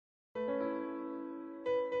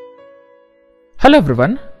Hello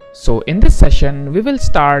everyone. So in this session we will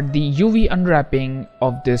start the UV unwrapping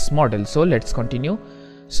of this model. So let's continue.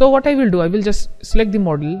 So what I will do, I will just select the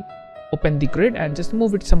model, open the grid and just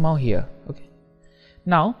move it somehow here. Okay.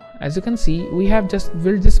 Now as you can see, we have just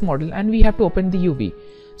built this model and we have to open the UV.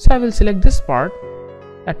 So I will select this part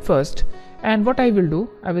at first, and what I will do,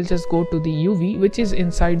 I will just go to the UV which is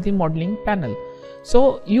inside the modeling panel.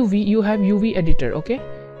 So UV, you have UV editor, okay,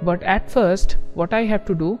 but at first what I have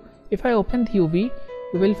to do, if I open the UV,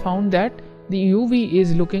 you will find that the UV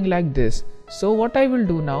is looking like this. So what I will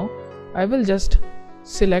do now, I will just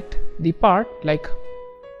select the part, like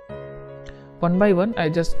one by one I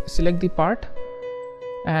just select the part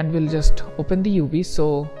and will just open the UV.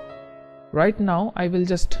 So right now I will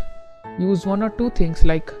just use one or two things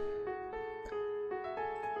like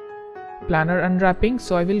planar unwrapping.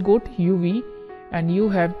 So I will go to UV and you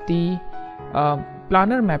have the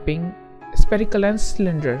planar mapping, spherical and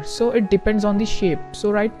cylinder, so it depends on the shape.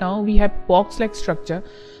 So right now we have box like structure,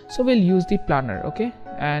 so we'll use the planar, okay,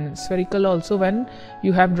 and spherical also when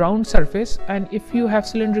you have round surface, and if you have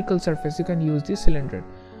cylindrical surface you can use the cylinder.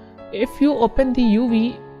 If you open the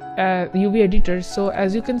UV editor, so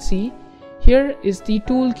as you can see here is the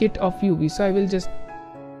toolkit of UV. So I will just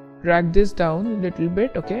drag this down a little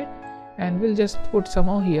bit, okay, and we'll just put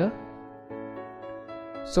somehow here.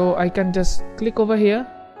 So I can just click over here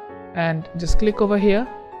and just click over here,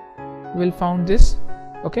 we'll found this,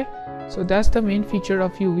 okay. So that's the main feature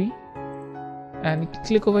of UV, and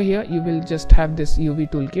click over here, you will just have this UV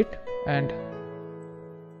toolkit. And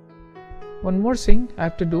one more thing I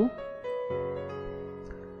have to do,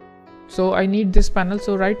 so I need this panel.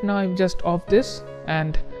 So right now I'm just off this,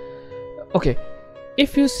 and okay,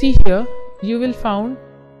 if you see here you will found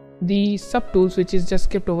the sub tools which is just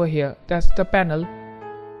kept over here, that's the panel.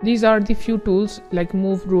 These are the few tools like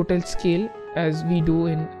move, rotate, scale as we do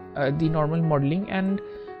in the normal modeling, and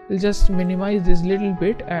we'll just minimize this little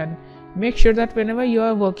bit and make sure that whenever you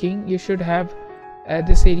are working you should have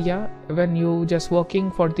this area. When you just working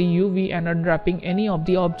for the UV and unwrapping any of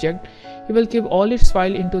the object, you will keep all its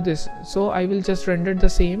file into this. So I will just render the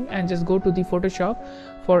same and just go to the Photoshop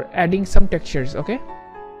for adding some textures, okay.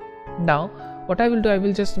 Now what I will do, I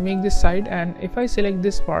will just make this side, and if I select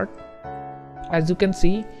this part, as you can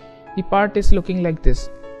see the part is looking like this.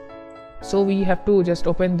 So we have to just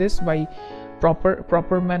open this by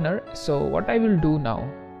proper manner. So what I will do now,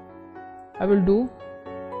 I will do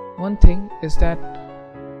one thing is that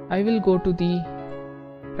I will go to the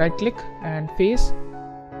right click and face.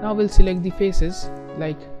 Now we'll select the faces,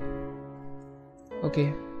 like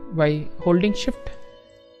okay, by holding shift,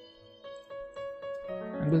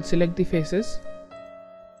 and we'll select the faces.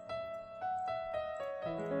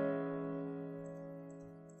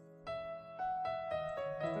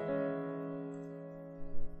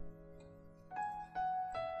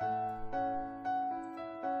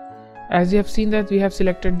 As you have seen that we have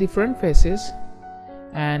selected the front faces,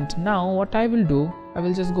 and now what I will do, I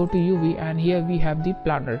will just go to UV and here we have the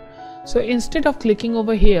planar. So instead of clicking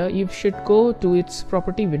over here, you should go to its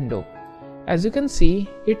property window. As you can see,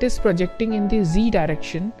 it is projecting in the Z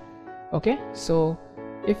direction, okay. So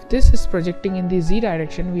if this is projecting in the Z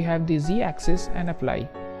direction, we have the Z axis and apply.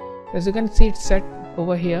 As you can see, it's set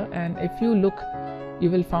over here, and if you look you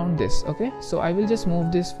will find this, okay. So I will just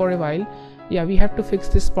move this for a while. Yeah, we have to fix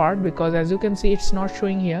this part because as you can see it's not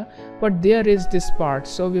showing here, but there is this part,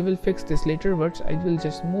 so we will fix this later words. I will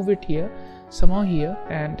just move it here somehow here,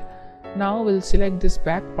 and now we'll select this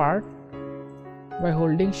back part by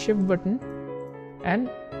holding shift button, and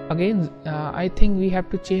again I think we have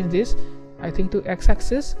to change this, I think to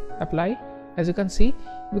x-axis, apply. As you can see,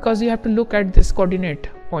 because you have to look at this coordinate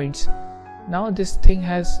points. Now this thing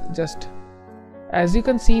has just, as you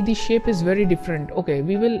can see the shape is very different, okay.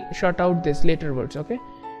 We will short out this later words, okay.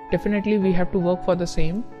 Definitely we have to work for the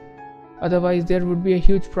same, otherwise there would be a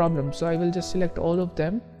huge problem. So I will just select all of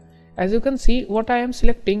them. As you can see what I am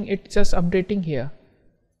selecting, it's just updating here.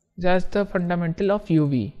 That's the fundamental of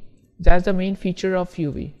UV, that's the main feature of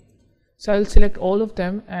UV. So I will select all of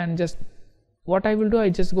them, and just what I will do, I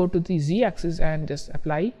just go to the Z axis and just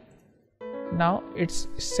apply. Now it's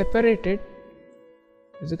separated,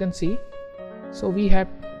 as you can see. So we have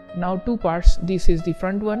now two parts. This is the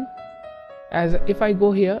front one. As if I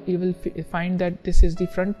go here, you will find that this is the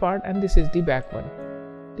front part and this is the back one.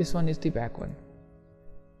 This one is the back one,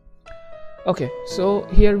 okay. So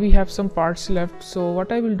here we have some parts left. So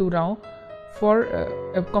what I will do now, for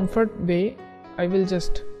a comfort way, I will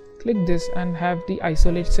just click this and have the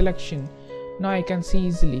isolate selection. Now I can see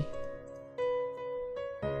easily.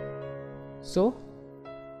 So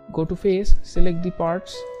go to face, select the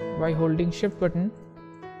parts by holding shift button,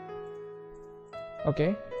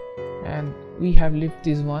 okay, and we have left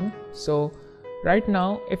this one. So right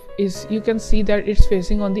now you can see that it's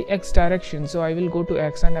facing on the X direction, so I will go to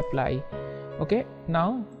X and apply. Okay,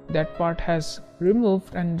 now that part has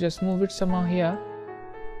removed, and just move it somehow here.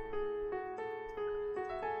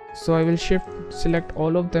 So I will select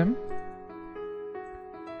all of them.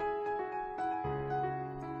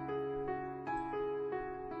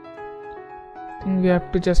 I think we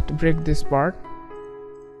have to just break this part.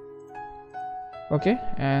 Okay,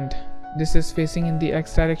 and this is facing in the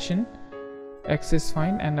X direction. X is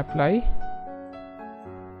fine, and apply.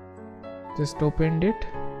 Just opened it,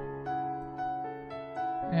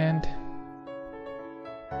 and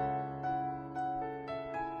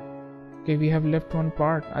okay, we have left one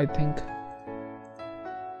part, I think.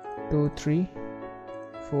 2, 3,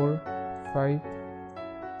 4, 5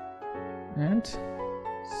 and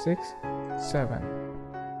 6, 7,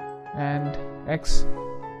 and X,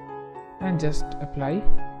 and just apply,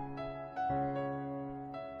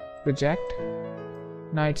 project.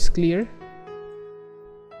 Now it's clear.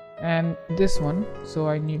 And this one, so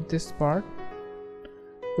I need this part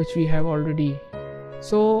which we have already.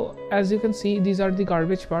 So as you can see, these are the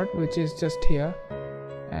garbage part which is just here,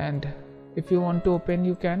 and if you want to open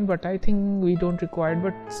you can, but I think we don't require it,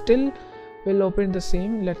 but still we'll open the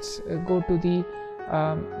same. Let's go to the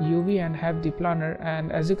UV and have the planner,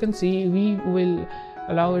 and as you can see we will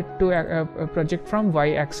allow it to project from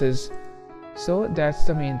y-axis. So that's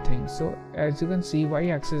the main thing. So as you can see,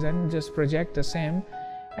 y-axis, and just project the same,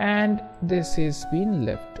 and this is been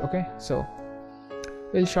left. Okay, so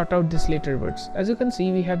we'll sort out this later words. As you can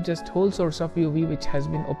see, we have just whole source of UV which has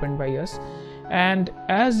been opened by us, and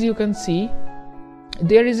as you can see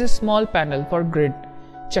there is a small panel for grid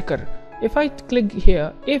checker. If I click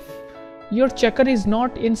here, if your checker is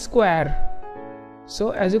not in square,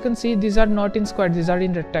 so as you can see these are not in square, these are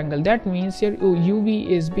in rectangle, that means your UV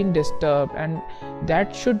is been disturbed, and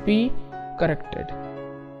that should be corrected.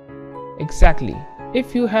 Exactly.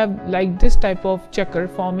 If you have like this type of checker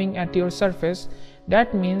forming at your surface,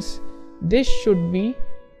 that means this should be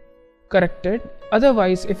corrected.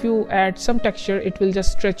 Otherwise, if you add some texture, it will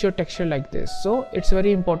just stretch your texture like this. So it's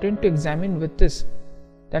very important to examine with this.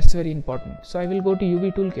 That's very important. So I will go to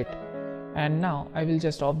UV toolkit, and now I will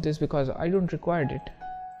just off this because I don't require it,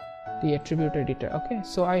 the attribute editor. Okay,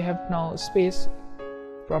 so I have now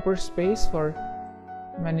proper space for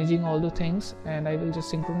managing all the things, and I will just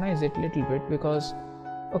synchronize it little bit because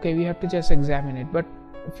okay, we have to just examine it, but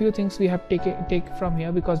a few things we have take from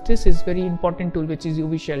here, because this is very important tool which is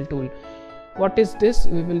UV shell tool. What is this?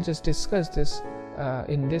 We will just discuss this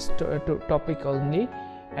in this topic only.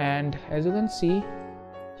 And as you can see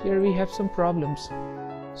here we have some problems,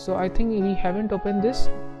 so I think we haven't opened this.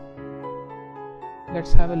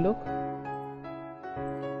 Let's have a look.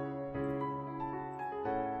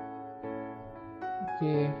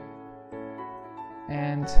 Okay,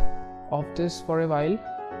 and off this for a while.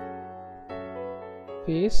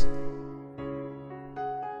 Face.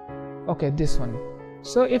 Okay, this one.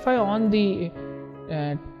 So if I on the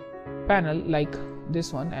panel like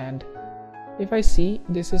this one, and if I see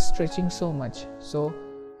this is stretching so much, so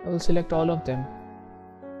I will select all of them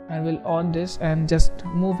and will on this and just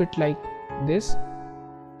move it like this.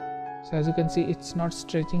 So as you can see, it's not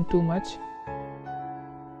stretching too much.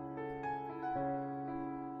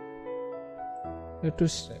 You have to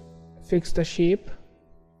fix the shape.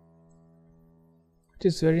 It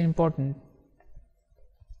is very important.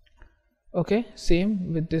 Okay,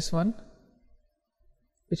 same with this one.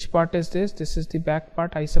 Which part is this? This is the back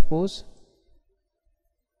part, I suppose.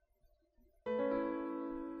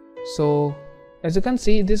 So as you can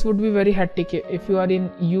see, this would be very hectic if you are in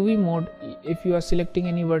UV mode. If you are selecting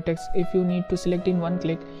any vertex, if you need to select in one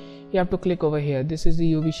click, you have to click over here. This is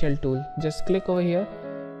the UV shell tool. Just click over here.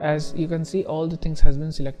 As you can see, all the things has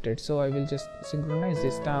been selected. So I will just synchronize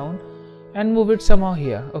this down and move it somehow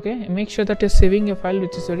here. Okay, make sure that you're saving your file,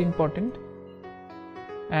 which is very important.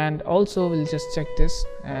 And also we'll just check this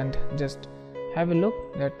and just have a look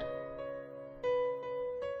that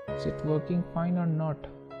is it working fine or not.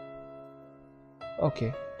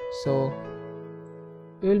 Okay, so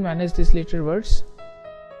we will manage this later words.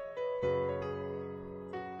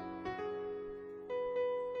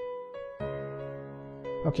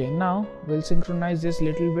 Okay, now we'll synchronize this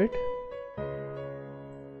little bit.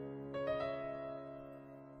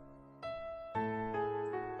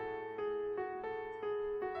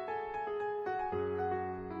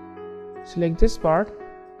 Select this part.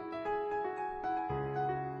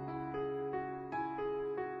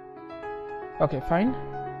 Okay, fine.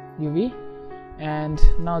 UV, and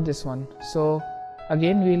now this one. So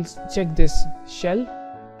again we'll check this shell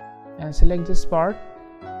and select this part,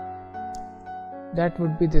 that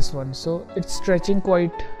would be this one. So it's stretching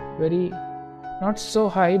quite very, not so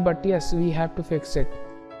high, but yes, we have to fix it.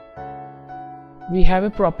 We have a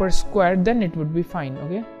proper square, then it would be fine.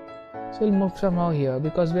 Okay, so we'll move somehow here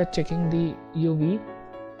because we are checking the UV,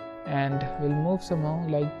 and we'll move somehow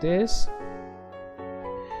like this.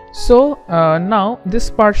 So now this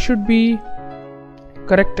part should be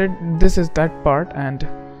corrected. This is that part, and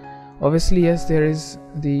obviously yes, there is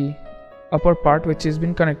the upper part which has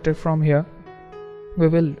been connected from here. We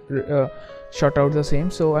will short out the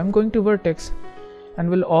same. So I'm going to vertex and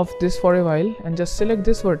we'll off this for a while and just select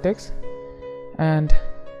this vertex, and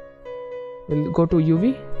we'll go to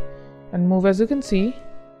UV and move. As you can see,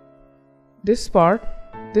 this part,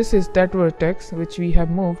 this is that vertex which we have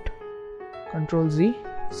moved. Control Z.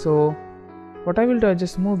 So what I will do, I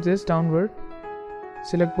just move this downward,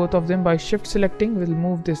 select both of them by shift selecting, we'll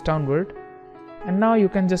move this downward, and now you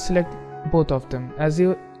can just select both of them. As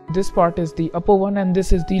you, this part is the upper one and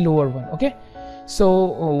this is the lower one. Okay, so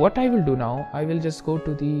what I will do now, I will just go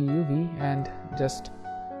to the UV and just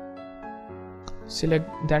select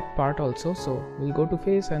that part also. So we'll go to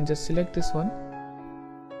face and just select this one.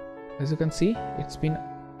 As you can see, it's been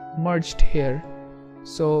merged here.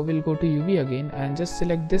 So we'll go to UV again and just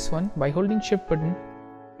select this one by holding shift button.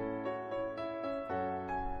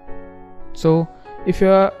 So if you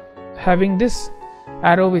are having this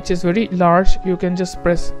arrow which is very large, you can just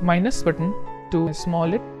press minus button to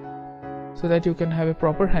small it so that you can have a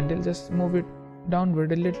proper handle. Just move it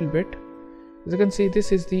downward a little bit. As you can see,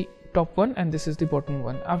 this is the top one and this is the bottom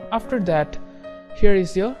one. After that, here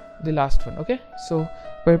is the last one. Okay, so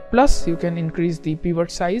by plus you can increase the pivot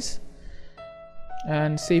size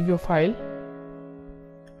and save your file.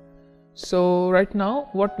 So right now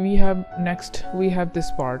what we have next, we have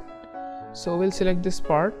this part. So we'll select this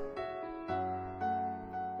part,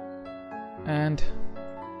 and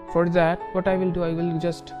for that what I will do, I will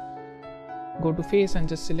just go to face and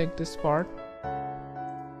just select this part.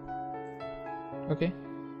 Okay,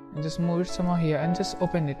 and just move it somehow here and just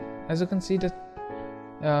open it. As you can see, the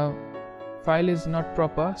file is not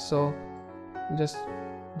proper, so just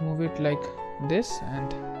move it like this,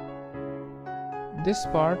 and this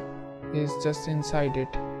part is just inside it.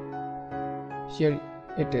 Here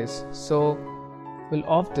it is. So we'll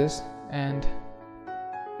off this, and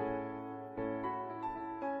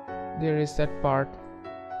there is that part.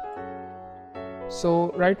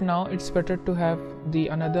 So right now it's better to have the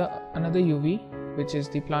another UV, which is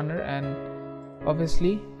the planar, and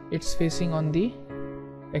obviously it's facing on the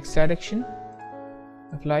X direction.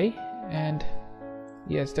 Apply, and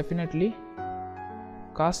yes, definitely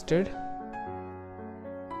casted.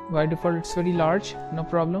 By default it's very large, no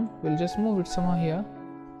problem. We'll just move it somehow here.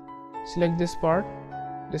 Select this part.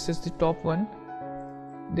 This is the top one,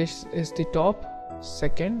 this is the top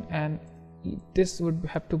second, and this would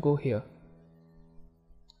have to go here.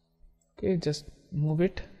 Okay, just move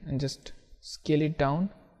it and just scale it down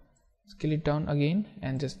again,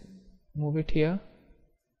 and just move it here.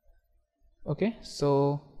 Okay,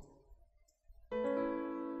 so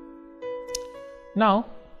now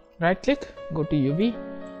right click, go to UV,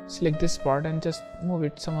 select this part and just move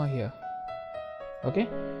it somehow here. Okay,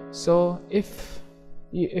 so if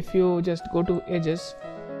you just go to edges,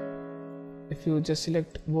 if you just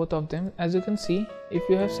select both of them, as you can see, if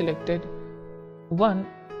you have selected one,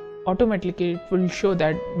 automatically it will show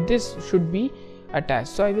that this should be attached.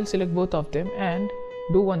 So I will select both of them and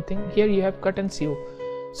do one thing. Here you have cut and sew,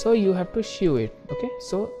 so you have to sew it. Okay,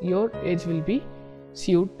 so your edge will be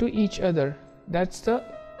sewed to each other. That's the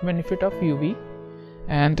benefit of UV.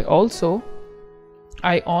 And also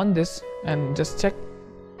I on this and just check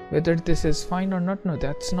whether this is fine or not. No,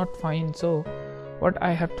 that's not fine. So what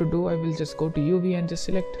I have to do, I will just go to UV and just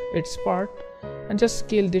select its part and just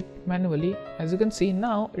scale it manually. As you can see,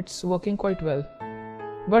 now it's working quite well,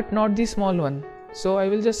 but not the small one. So I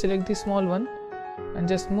will just select the small one and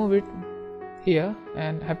just move it here,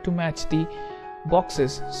 and have to match the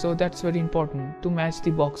boxes. So that's very important, to match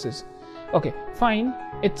the boxes. Okay, fine,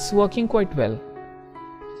 it's working quite well.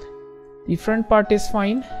 The front part is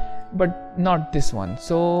fine, but not this one.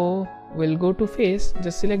 So we'll go to face,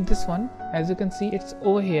 just select this one. As you can see, it's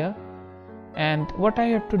over here, and what I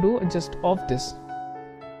have to do is just off this,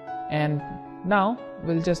 and now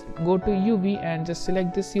we'll just go to UV and just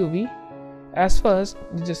select this UV. As first,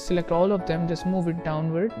 just select all of them, just move it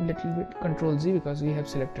downward a little bit, Control Z, because we have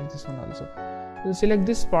selected this one also. We'll select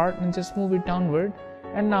this part and just move it downward,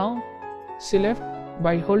 and now select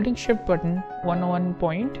by holding shift button one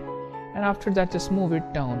point, and after that just move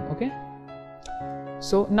it down. Okay,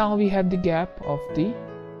 so now we have the gap of the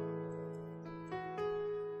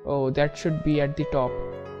Oh, that should be at the top.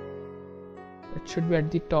 It should be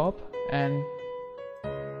at the top, and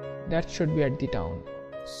that should be at the down.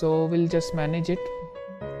 So we'll just manage it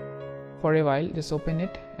for a while. Just open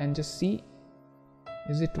it and just see,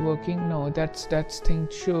 is it working? No, that thing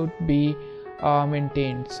should be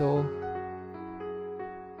maintained. So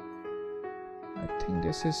I think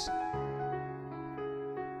this is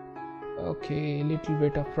okay. Little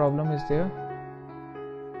bit of problem is there,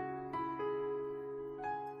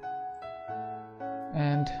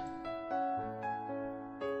 and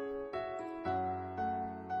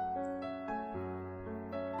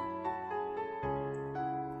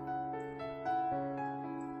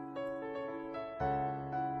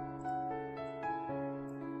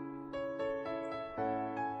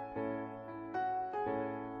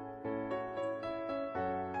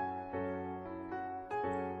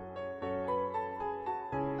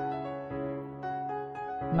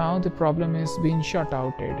now the problem is being shut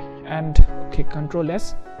outed. And okay, Control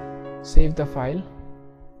S, save the file.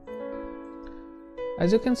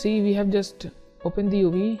 As you can see, we have just opened the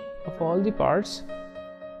UV of all the parts.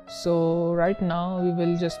 So right now we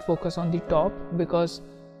will just focus on the top, because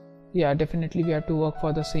yeah, definitely we have to work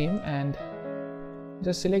for the same. And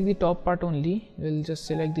just select the top part only. We'll just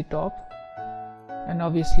select the top, and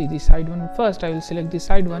obviously the side one first. I will select the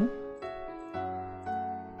side one.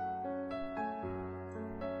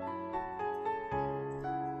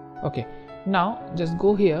 Okay, now just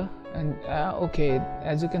go here and okay,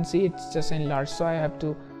 as you can see, it's just enlarged, so I have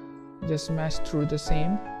to just smash through the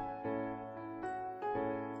same.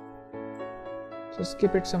 So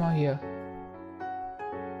skip it somehow here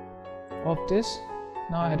of this.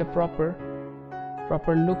 Now I had a proper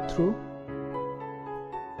look through.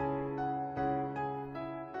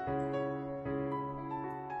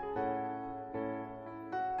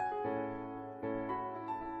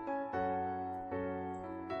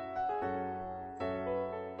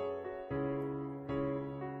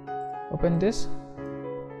 Open this.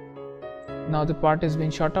 Now the part is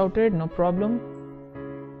being short outed, no problem.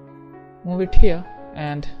 Move it here,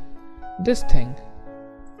 and this thing.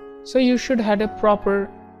 So you should have a proper,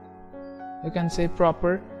 you can say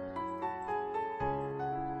proper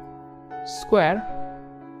square.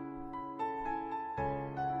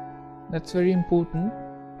 That's very important.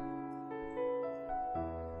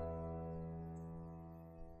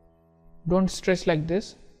 Don't stretch like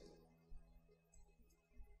this.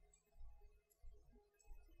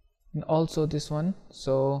 And also this one.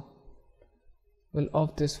 So we'll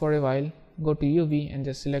off this for a while. Go to UV and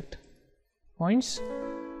just select points.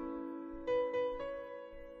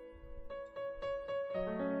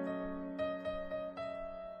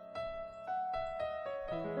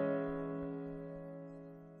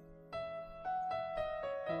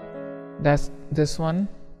 That's this one.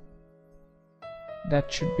 That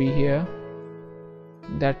should be here.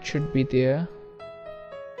 That should be there.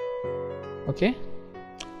 Okay.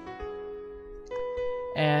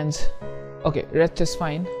 And okay, rest is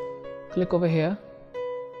fine. Click over here.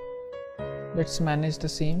 Let's manage the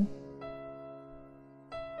seam.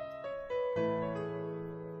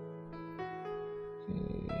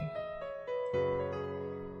 Okay.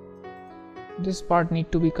 This part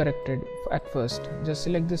need to be corrected at first. Just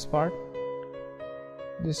select this part,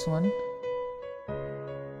 this one,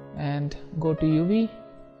 and go to UV,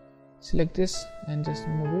 select this and just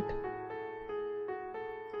move it.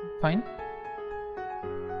 Fine.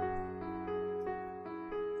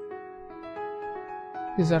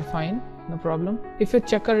 These are fine, no problem. If your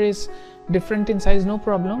checker is different in size, no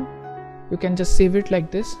problem. You can just save it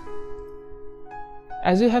like this.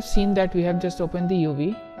 As you have seen that we have just opened the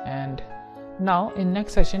UV, and now in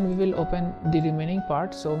next session we will open the remaining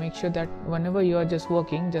part. So make sure that whenever you are just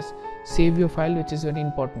working, just save your file, which is very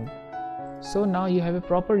important. So now you have a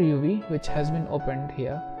proper UV which has been opened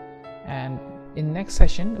here, and in next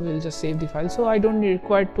session we will just save the file. So I don't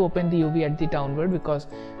require to open the UV at the downward, because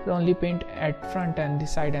we only paint at front and the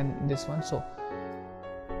side and this one. So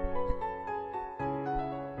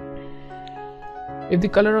if the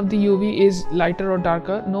color of the UV is lighter or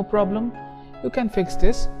darker, no problem, you can fix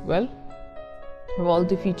this. Well, with all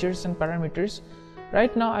the features and parameters.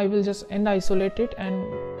 Right now I will just end isolate it, and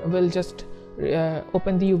will just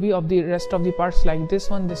open the UV of the rest of the parts, like this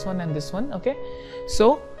one and this one. Okay,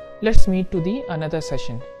 so let's meet to the another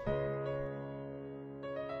session.